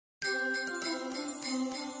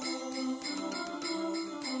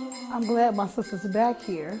I'm glad my sister's back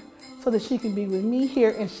here so that she can be with me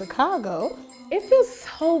here in Chicago. It feels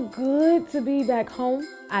so good to be back home.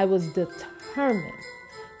 I was determined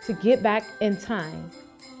to get back in time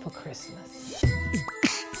for Christmas.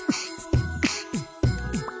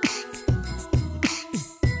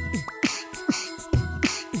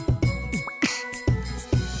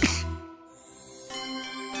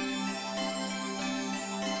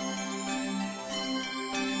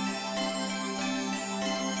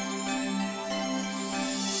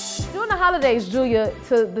 During the holidays, Julia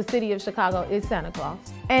to the city of Chicago is Santa Claus.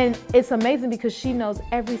 And it's amazing because she knows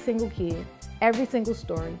every single kid, every single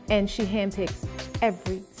story, and she handpicks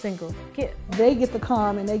every single kid. They get to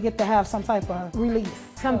come and they get to have some type of release.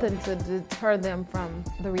 Something to deter them from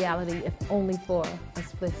the reality, if only for a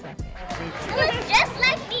split second. You're just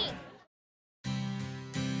like me.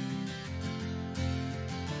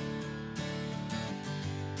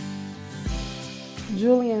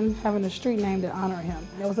 Julian having a street name that honored him.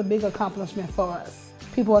 That was a big accomplishment for us.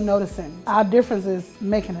 People are noticing. Our difference is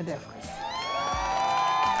making a difference.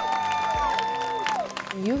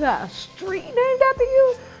 You got a street named after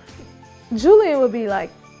you? Julian would be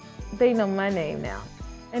like, they know my name now.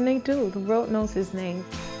 And they do, the world knows his name.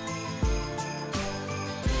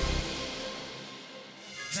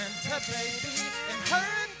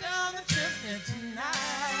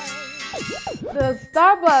 The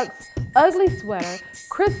Starbucks Ugly Sweater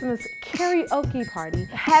Christmas karaoke party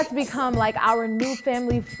has become like our new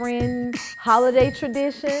family friend holiday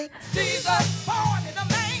tradition. Jesus, born in the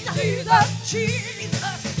manger. Jesus.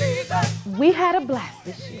 We had a blast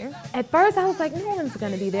this year. At first I was like, no one's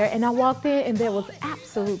gonna be there, and I walked in and there was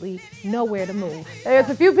absolutely nowhere to move. There's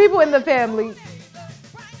a few people in the family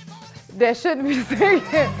that shouldn't be singing.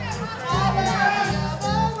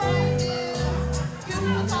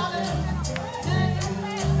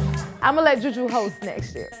 I'm gonna let Juju host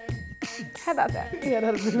next year. How about that? Yeah,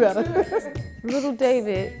 that'll be better. Little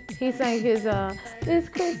David, he sang his This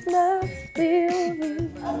Christmas will be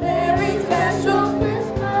A very special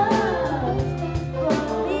Christmas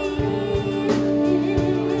for me.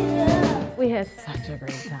 We had such a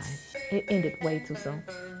great time. It ended way too soon.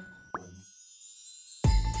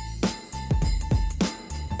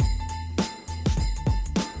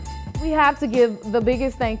 We have to give the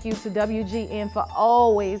biggest thank you to WGN for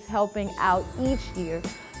always helping out each year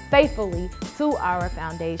faithfully to our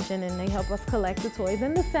foundation, and they help us collect the toys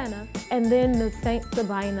and the Santa. And then the St.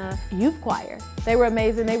 Sabina Youth Choir. They were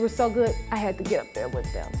amazing, they were so good, I had to get up there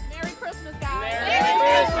with them. Merry Christmas, guys.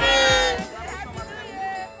 Merry Christmas.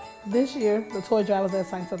 This year, the toy drive was at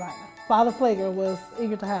St. Sabina. Father Flager was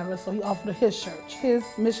eager to have us, so he offered it his church. His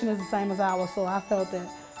mission is the same as ours, so I felt that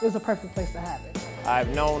it was a perfect place to have it. I've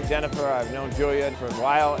known Jennifer, I've known Julian for a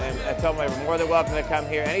while, and I tell them they're more than welcome to come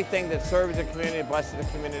here. Anything that serves the community, blesses the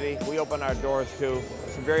community, we open our doors to.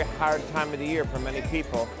 It's a very hard time of the year for many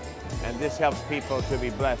people, and this helps people to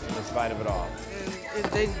be blessed in spite of it all.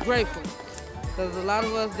 They're grateful, because a lot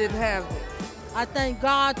of us didn't have it. I thank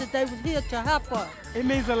God that they were here to help us. It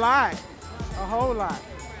means a lot, a whole lot.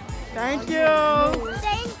 Thank you.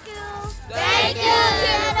 Thank you. Thank you,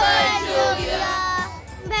 Jennifer and Julia.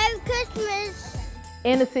 Merry Christmas.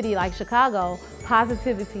 In a city like Chicago,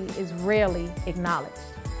 positivity is rarely acknowledged.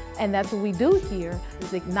 And that's what we do here,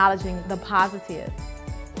 is acknowledging the positive.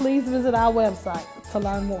 Please visit our website to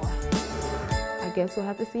learn more. I guess we'll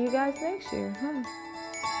have to see you guys next year, huh?